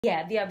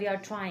Yeah, we are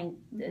trying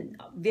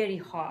very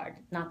hard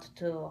not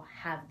to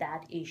have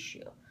that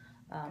issue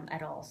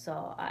at all.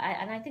 So,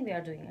 I think we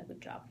are doing a good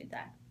job with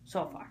that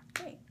so far.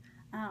 Great.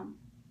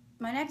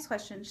 My next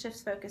question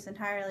shifts focus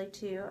entirely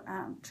to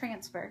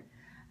transfer.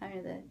 I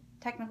mean, the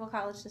technical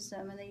college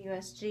system and the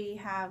USG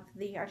have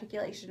the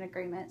articulation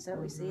agreement, so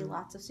we see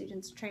lots of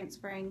students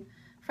transferring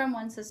from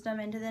one system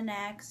into the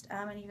next,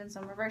 and even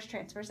some reverse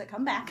transfers that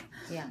come back.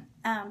 Yeah.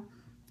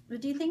 But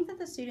do you think that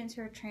the students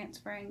who are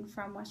transferring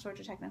from West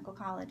Georgia Technical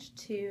College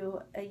to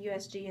a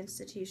USG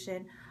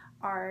institution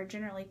are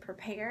generally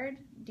prepared?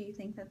 Do you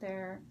think that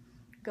they're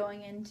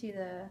going into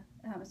the,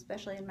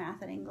 especially in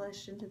math and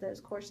English, into those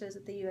courses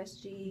at the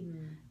USG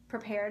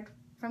prepared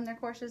from their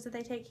courses that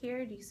they take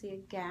here? Do you see a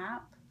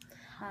gap?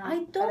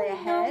 I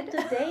don't know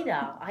the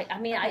data.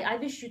 I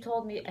wish you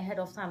told me ahead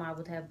of time. I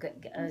would have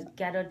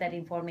gathered that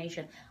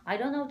information. I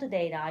don't know the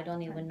data. I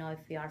don't even know if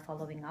we are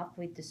following up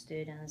with the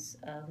students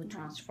who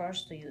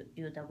transfers to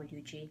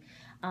UWG.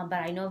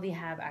 But I know we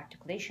have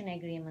articulation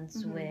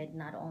agreements with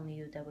not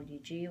only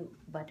UWG,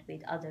 but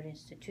with other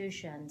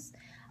institutions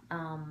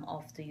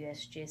of the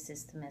USG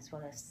system, as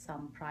well as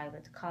some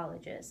private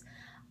colleges.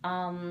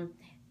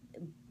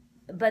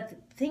 But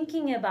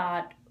thinking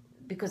about,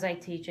 because I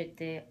teach at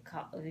the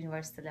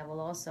university level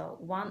also,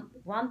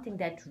 one thing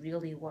that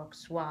really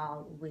works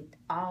well with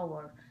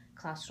our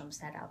classroom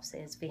setups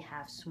is we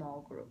have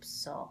small groups.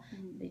 So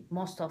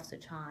most of the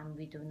time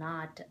we do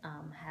not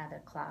have a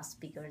class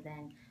bigger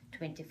than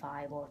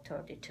 25 or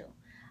 32.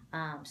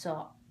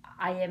 So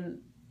I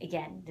am,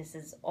 again, this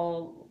is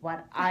all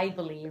what I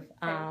believe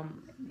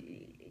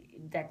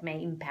that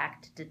may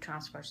impact the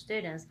transfer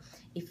students.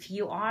 If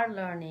you are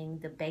learning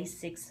the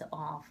basics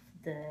of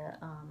the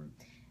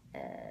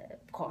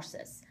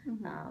courses,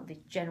 which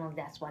generally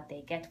that's what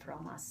they get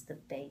from us, the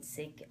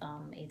basic,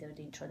 either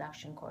the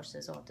introduction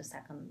courses or the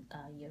second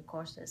year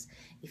courses.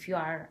 If you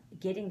are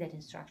getting that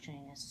instruction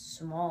in a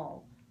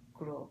small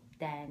group,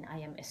 then I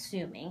am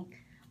assuming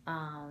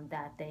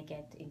that they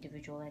get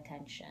individual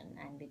attention,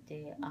 and with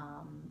the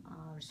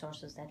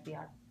resources that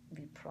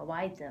we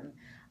provide them,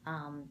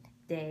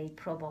 they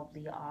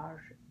probably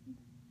are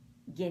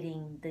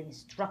getting the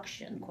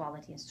instruction,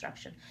 quality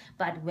instruction.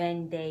 But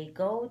when they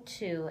go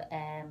to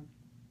a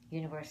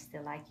university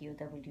like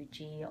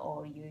UWG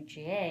or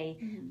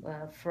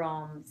UGA,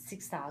 from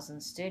 6,000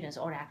 students,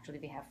 or actually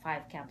we have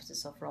 5 campuses,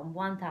 so from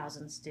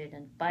 1,000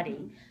 student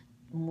body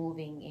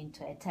moving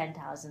into a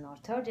 10,000 or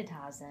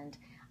 30,000,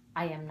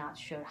 I am not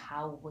sure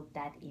how would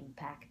that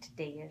impact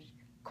their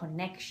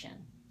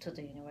connection to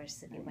the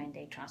university when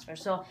they transfer.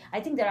 So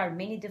I think there are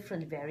many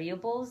different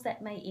variables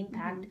that may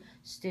impact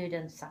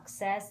student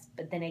success.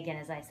 But then again,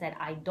 as I said,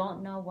 I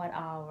don't know what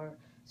our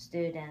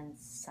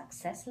students'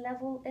 success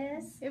level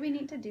is. It would be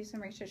neat to do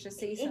some research to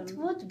see It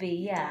would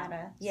be,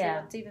 data, see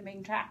what's even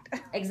being tracked.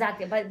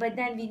 Exactly, but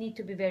then we need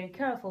to be very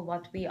careful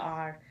what we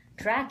are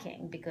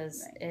tracking,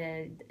 because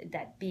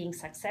that being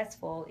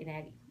successful in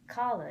a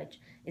college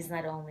is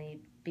not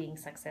only being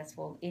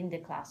successful in the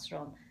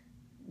classroom,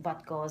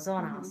 what goes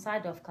on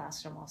outside of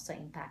classroom also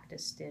impact the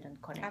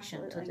student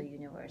connection to the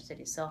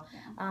university. So,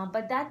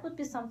 but that would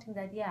be something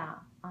that,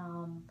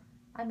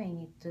 I may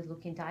need to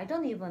look into. I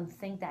don't even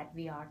think that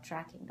we are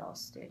tracking those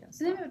students.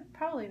 So then it would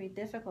probably be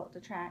difficult to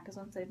track, because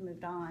once they've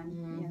moved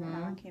on, they're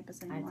not on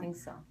campus anymore. I think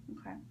so.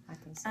 Okay. I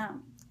think so.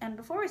 And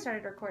before we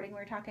started recording, we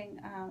were talking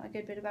a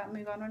good bit about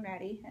Move On When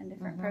Ready and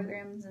different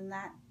programs and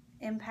that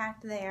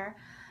impact there.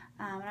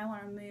 And I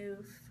want to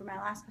move for my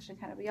last question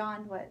kind of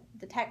beyond what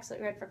the text that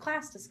we read for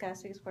class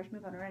discussed, because of course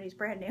Move On When Ready is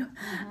brand new.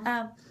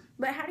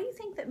 But how do you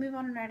think that Move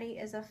On When Ready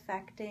is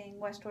affecting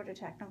West Georgia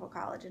Technical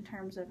College in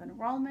terms of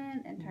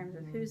enrollment, in terms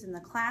of who's in the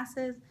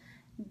classes?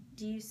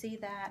 Do you see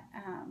that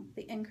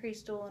the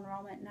increased dual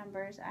enrollment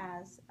numbers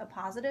as a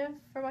positive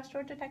for West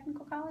Georgia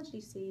Technical College? Do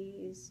you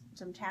see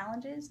some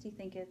challenges? Do you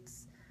think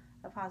it's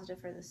a positive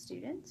for the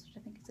students, which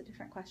I think is a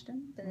different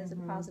question than is a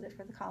positive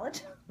for the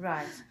college?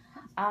 Right.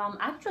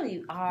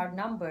 Actually, our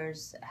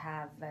numbers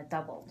have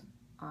doubled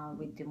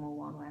with the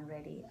Move On When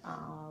Ready.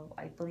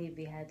 I believe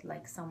we had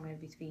like somewhere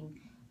between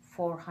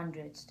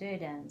 400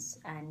 students,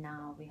 and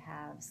now we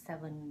have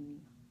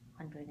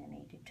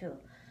 782.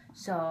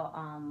 So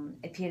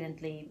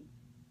apparently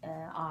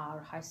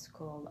our high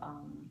school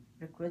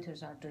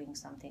recruiters are doing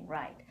something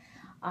right.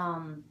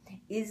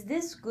 Is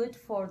this good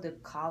for the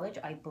college?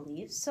 I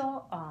believe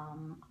so.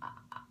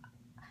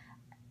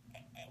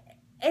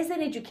 As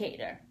an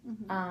educator,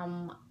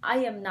 I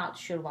am not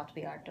sure what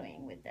we are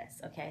doing with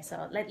this. Okay,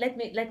 so let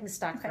me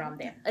start from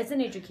there. As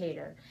an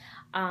educator,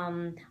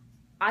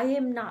 I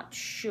am not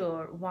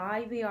sure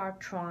why we are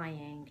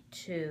trying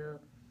to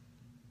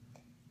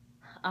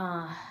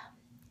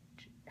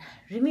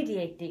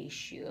remediate the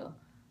issue.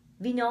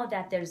 We know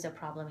that there is a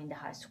problem in the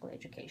high school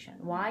education.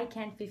 Why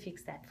can't we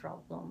fix that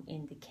problem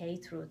in the K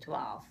through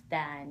 12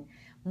 than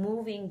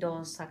moving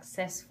those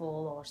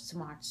successful or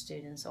smart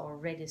students or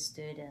ready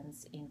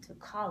students into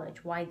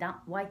college? Why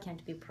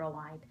can't we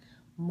provide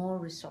more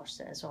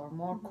resources or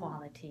more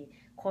quality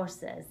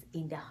courses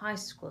in the high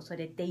school so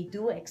that they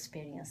do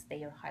experience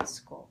their high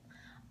school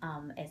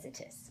as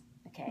it is.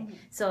 Okay,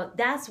 so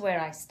that's where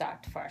I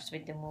start first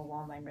with the move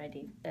on when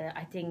ready.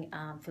 I think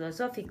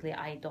philosophically,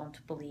 I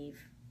don't believe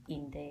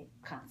in the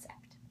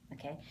concept.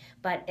 Okay,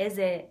 but as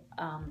a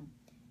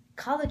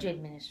college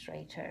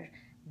administrator,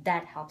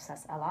 that helps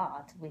us a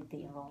lot with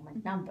the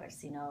enrollment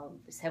numbers.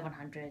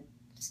 700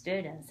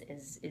 students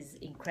is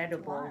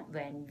incredible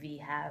when we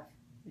have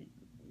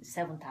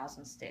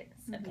 7,000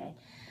 students. Okay,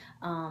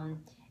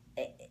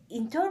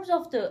 in terms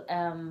of the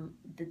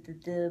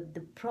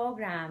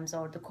programs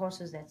or the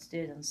courses that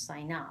students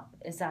sign up,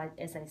 as I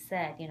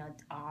said,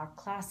 our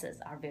classes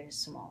are very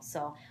small.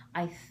 So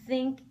I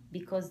think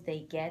because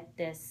they get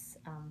this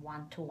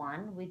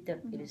one-to-one with the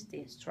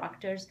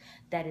instructors,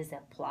 that is a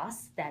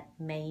plus. That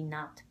may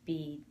not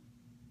be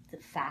the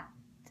fact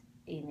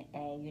in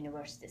a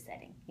university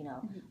setting.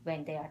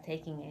 When they are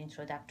taking an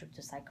introductory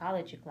to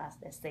psychology class,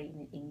 let's say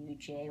in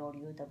UGA or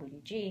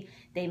UWG,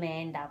 they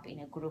may end up in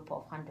a group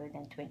of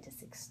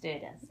 126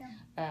 students.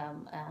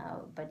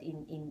 But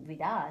in with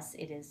us,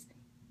 it is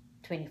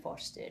 24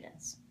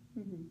 students.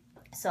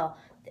 So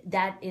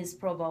that is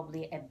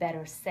probably a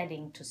better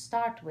setting to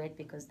start with,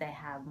 because they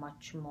have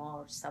much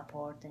more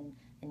support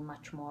and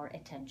much more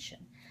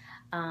attention.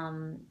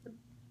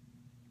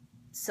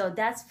 So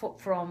that's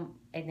from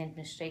an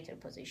administrator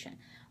position.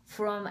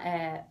 From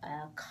a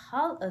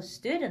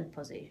student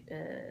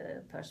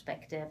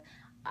perspective,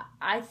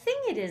 I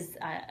think it is,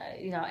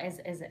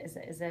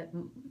 as a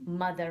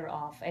mother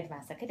of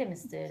advanced academic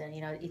student,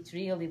 it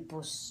really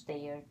boosts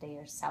their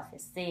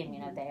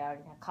self-esteem. They are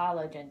in a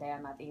college and they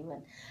are not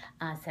even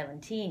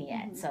 17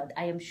 yet. So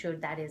I am sure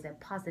that is a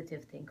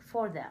positive thing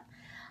for them.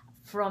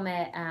 From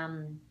a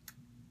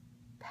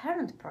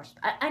parent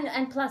perspective,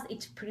 and plus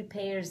it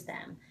prepares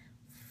them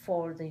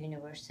for the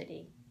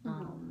university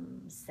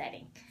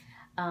setting.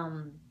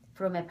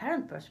 From a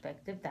parent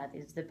perspective, that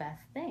is the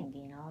best thing.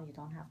 You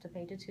don't have to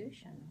pay the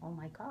tuition. Oh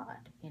my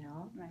God,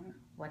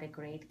 what a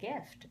great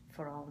gift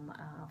from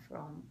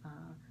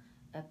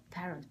a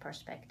parent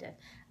perspective.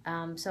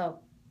 So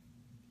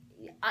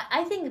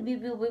I think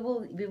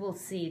we will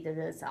see the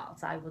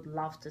results. I would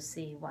love to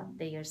see what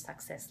their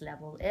success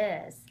level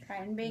is.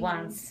 Right, and being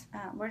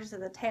we're just at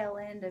the tail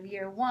end of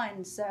year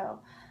one,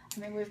 so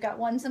we've got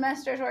one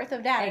semester's worth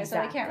of data,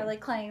 so we can't really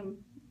claim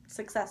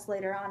success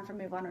later on from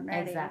Move On When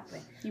Ready. Exactly.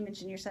 You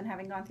mentioned your son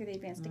having gone through the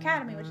Advanced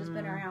Academy, which has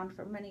been around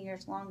for many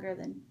years longer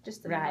than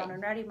just the Move On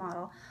When Ready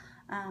model,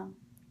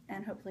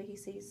 and hopefully he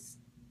sees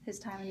his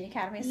time in the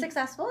academy is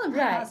successful and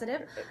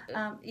positive.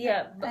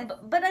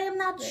 But I am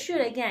not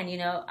sure. Again,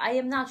 I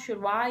am not sure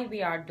why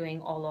we are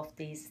doing all of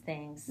these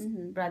things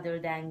rather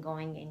than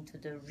going into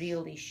the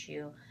real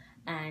issue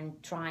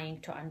and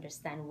trying to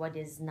understand what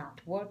is not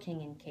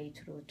working in K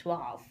through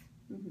 12,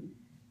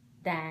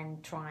 than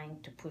trying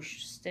to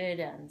push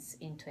students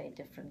into a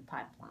different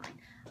pipeline.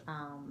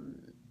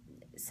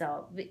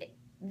 So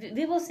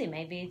we will see.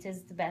 Maybe it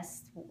is the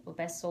best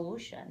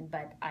solution,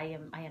 but I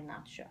am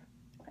not sure.